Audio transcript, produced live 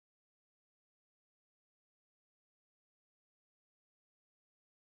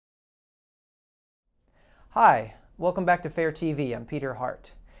Hi, welcome back to Fair TV. I'm Peter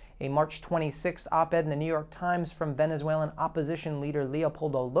Hart. A March 26th op-ed in the New York Times from Venezuelan opposition leader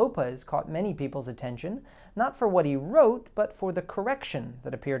Leopoldo Lopez caught many people's attention, not for what he wrote, but for the correction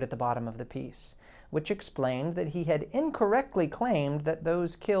that appeared at the bottom of the piece, which explained that he had incorrectly claimed that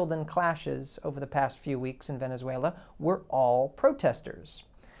those killed in clashes over the past few weeks in Venezuela were all protesters.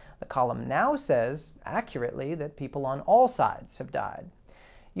 The column now says, accurately, that people on all sides have died.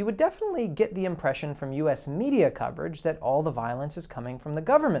 You would definitely get the impression from U.S. media coverage that all the violence is coming from the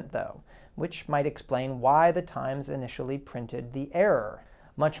government, though, which might explain why the Times initially printed the error.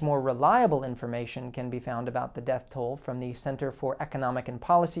 Much more reliable information can be found about the death toll from the Center for Economic and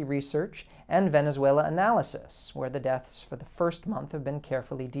Policy Research and Venezuela Analysis, where the deaths for the first month have been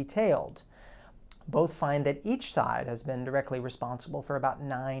carefully detailed. Both find that each side has been directly responsible for about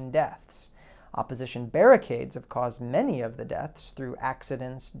 9 deaths. Opposition barricades have caused many of the deaths through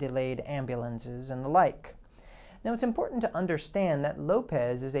accidents, delayed ambulances, and the like. Now, it's important to understand that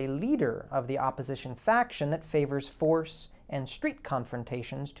Lopez is a leader of the opposition faction that favors force and street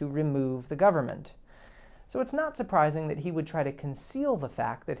confrontations to remove the government. So it's not surprising that he would try to conceal the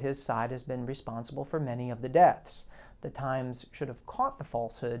fact that his side has been responsible for many of the deaths. The Times should have caught the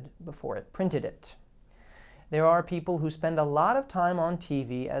falsehood before it printed it. There are people who spend a lot of time on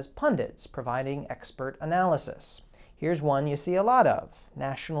TV as pundits, providing expert analysis. Here's one you see a lot of: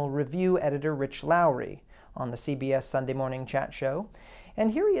 National Review editor Rich Lowry on the CBS Sunday Morning Chat Show.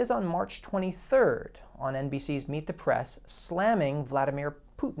 And here he is on March 23rd on NBC's Meet the Press, slamming Vladimir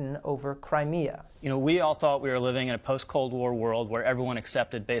Putin over Crimea. You know, we all thought we were living in a post-Cold War world where everyone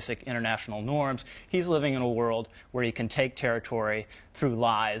accepted basic international norms. He's living in a world where he can take territory through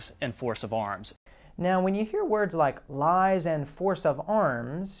lies and force of arms. Now, when you hear words like lies and force of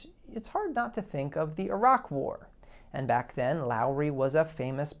arms, it's hard not to think of the Iraq War. And back then, Lowry was a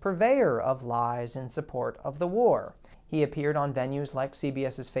famous purveyor of lies in support of the war. He appeared on venues like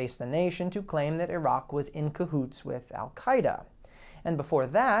CBS's Face the Nation to claim that Iraq was in cahoots with al-Qaeda. And before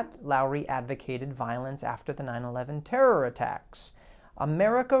that, Lowry advocated violence after the 9/11 terror attacks.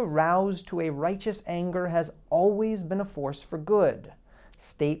 America roused to a righteous anger has always been a force for good.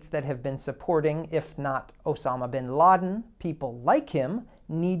 States that have been supporting, if not Osama bin Laden, people like him,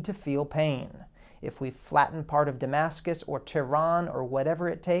 need to feel pain. If we flatten part of Damascus or Tehran or whatever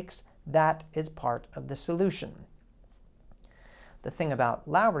it takes, that is part of the solution. The thing about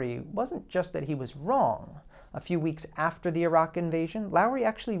Lowry wasn't just that he was wrong. A few weeks after the Iraq invasion, Lowry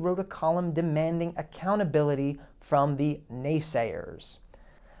actually wrote a column demanding accountability from the naysayers.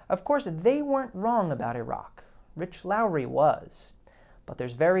 Of course, they weren't wrong about Iraq. Rich Lowry was. But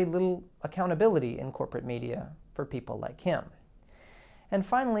there's very little accountability in corporate media for people like him. And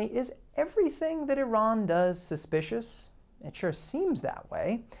finally, is everything that Iran does suspicious? It sure seems that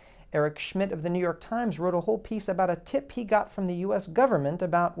way. Eric Schmidt of the New York Times wrote a whole piece about a tip he got from the U.S. government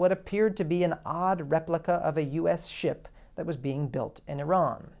about what appeared to be an odd replica of a U.S. ship that was being built in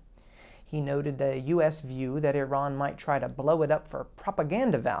Iran. He noted the U.S. view that Iran might try to blow it up for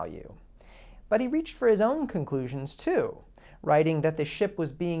propaganda value. But he reached for his own conclusions too, writing that the ship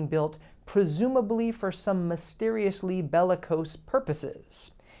was being built presumably for some mysteriously bellicose purposes.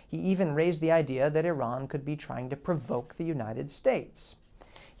 He even raised the idea that Iran could be trying to provoke the United States.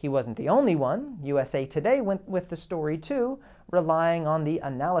 He wasn't the only one. USA Today went with the story too, relying on the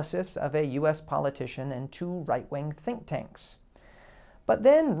analysis of a U.S. politician and 2 right-wing think tanks. But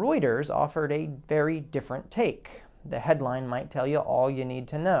then Reuters offered a very different take. The headline might tell you all you need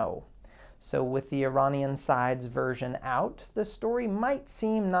to know. So with the Iranian side's version out, the story might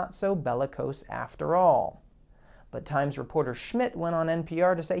seem not so bellicose after all. But Times reporter Schmidt went on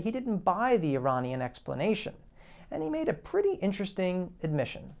NPR to say he didn't buy the Iranian explanation, and he made a pretty interesting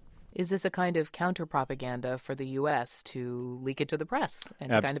admission. Is this a kind of counter-propaganda for the U.S. to leak it to the press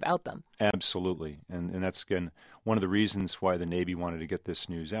and to kind of out them? Absolutely. And that's, again, one of the reasons why the Navy wanted to get this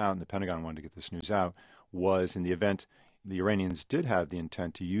news out and the Pentagon wanted to get this news out was in the event the Iranians did have the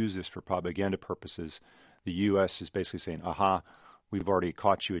intent to use this for propaganda purposes, the U.S. is basically saying, aha, we've already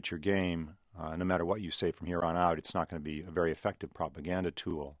caught you at your game. No matter what you say from here on out, it's not going to be a very effective propaganda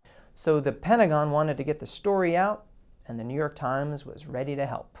tool. So the Pentagon wanted to get the story out, and the New York Times was ready to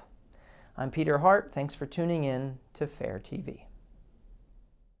help. I'm Peter Hart. Thanks for tuning in to Fair TV.